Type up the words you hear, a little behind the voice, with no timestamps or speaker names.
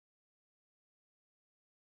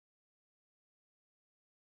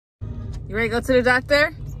You ready to go to the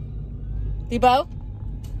doctor? Debo?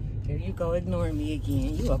 There you go, ignoring me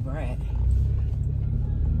again. You a brat.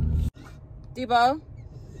 Debo?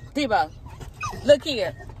 Debo, look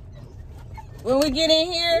here. When we get in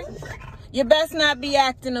here, you best not be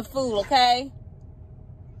acting a fool, okay?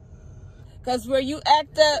 Because where you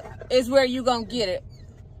act up is where you gonna get it.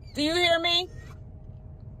 Do you hear me?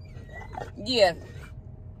 Yeah.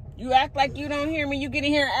 You act like you don't hear me. You get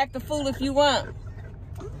in here and act a fool if you want.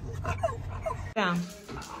 Down.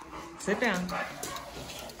 Sit down.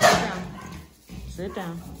 Sit down. Sit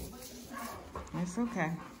down. It's okay.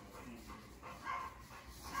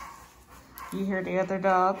 You hear the other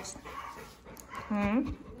dogs?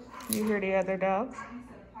 You hear the other dogs?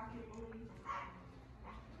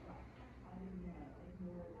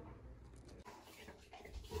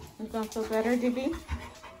 You gonna feel better, DB?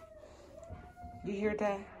 You hear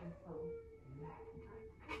that?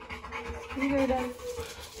 You hear that?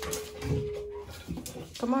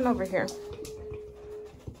 Come on over here.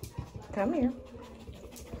 Come here.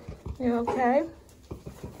 You okay?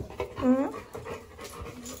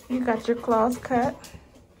 You got your claws cut.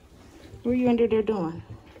 What are you under there doing?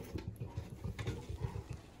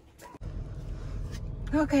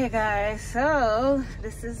 Okay, guys, so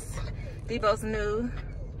this is Debo's new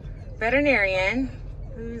veterinarian,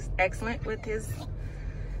 who's excellent with his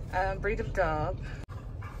breed of dog.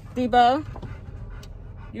 Debo,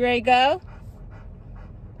 you ready to go?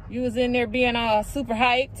 You was in there being all super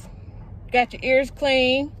hyped. Got your ears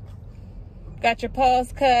clean. Got your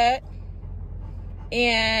paws cut.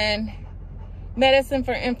 And medicine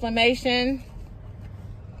for inflammation.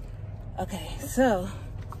 Okay, so,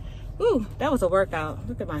 ooh, that was a workout.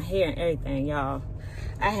 Look at my hair and everything, y'all.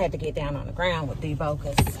 I had to get down on the ground with Debo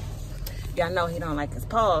because y'all know he don't like his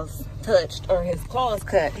paws touched or his claws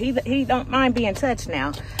cut. He don't mind being touched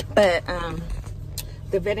now. But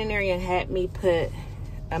the veterinarian had me put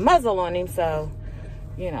a muzzle on him, so,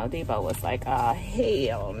 you know, Debo was like, oh,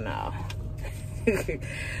 hell no.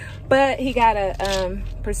 But he got a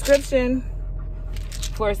prescription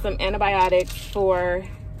for some antibiotics for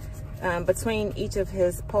between each of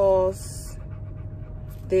his paws.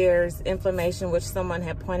 There's inflammation, which someone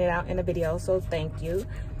had pointed out in a video, so thank you.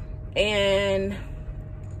 And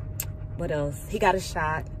what else? He got a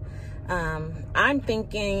shot. I'm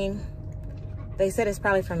thinking, they said it's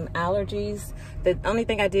probably from allergies. The only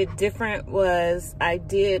thing I did different was I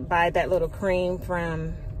did buy that little cream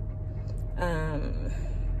from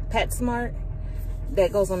PetSmart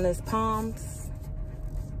that goes on his palms.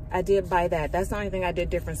 I did buy that. That's the only thing I did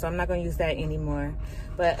different, so I'm not going to use that anymore.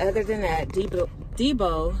 But other than that,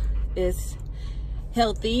 Debo is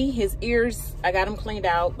healthy. His ears, I got them cleaned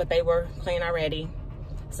out, but they were clean already,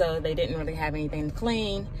 so they didn't really have anything to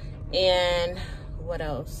clean. And what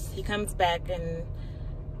else? He comes back in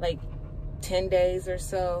like 10 days or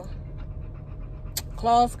so.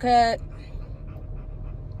 Claws cut.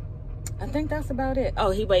 I think that's about it.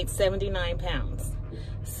 Oh, he weighed 79 pounds.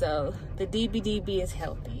 So the DB is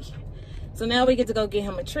healthy. So now we get to go get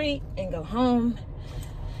him a treat and go home.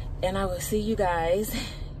 And I will see you guys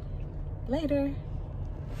later.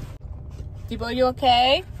 Debo, you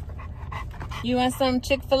okay? You want some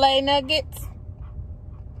Chick-fil-A nuggets?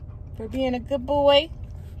 For being a good boy?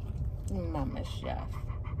 You mama's shy.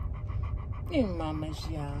 You mama's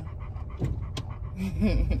shy.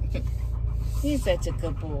 He's such a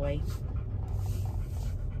good boy.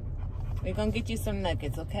 We're gonna get you some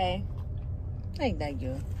nuggets, okay? Ain't that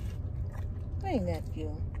you? Ain't that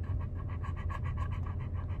you?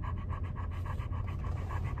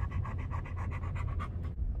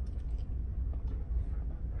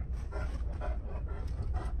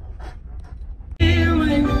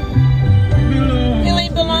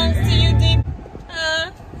 Healing belongs to you, Deep.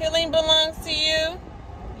 Huh? Healing belongs to you?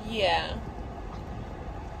 Yeah.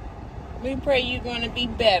 We pray you're gonna be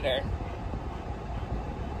better.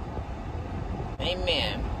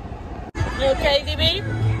 Amen. You okay, DB?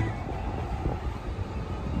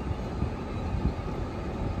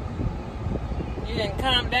 You didn't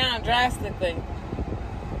calm down drastically.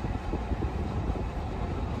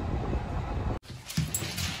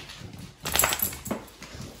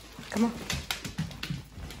 Come on.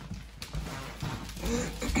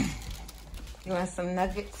 You want some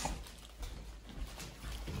nuggets?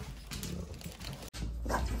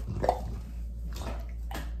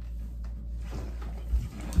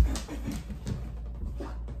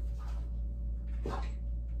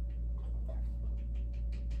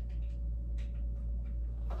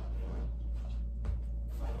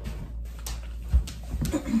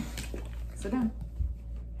 Sit down.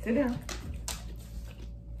 Sit down.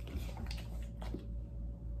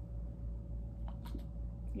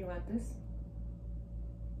 You want this?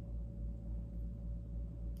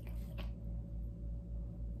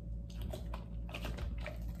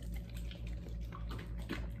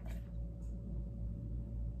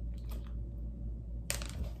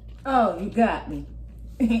 Oh, you got me.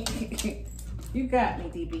 You got me,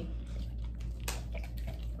 DB.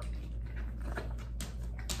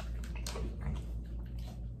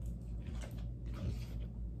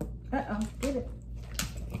 Uh-oh, get it.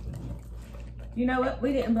 You know what?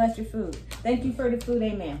 We didn't bless your food. Thank you for the food,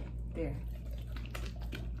 amen. There.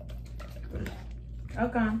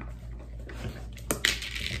 Okay.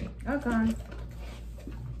 Okay.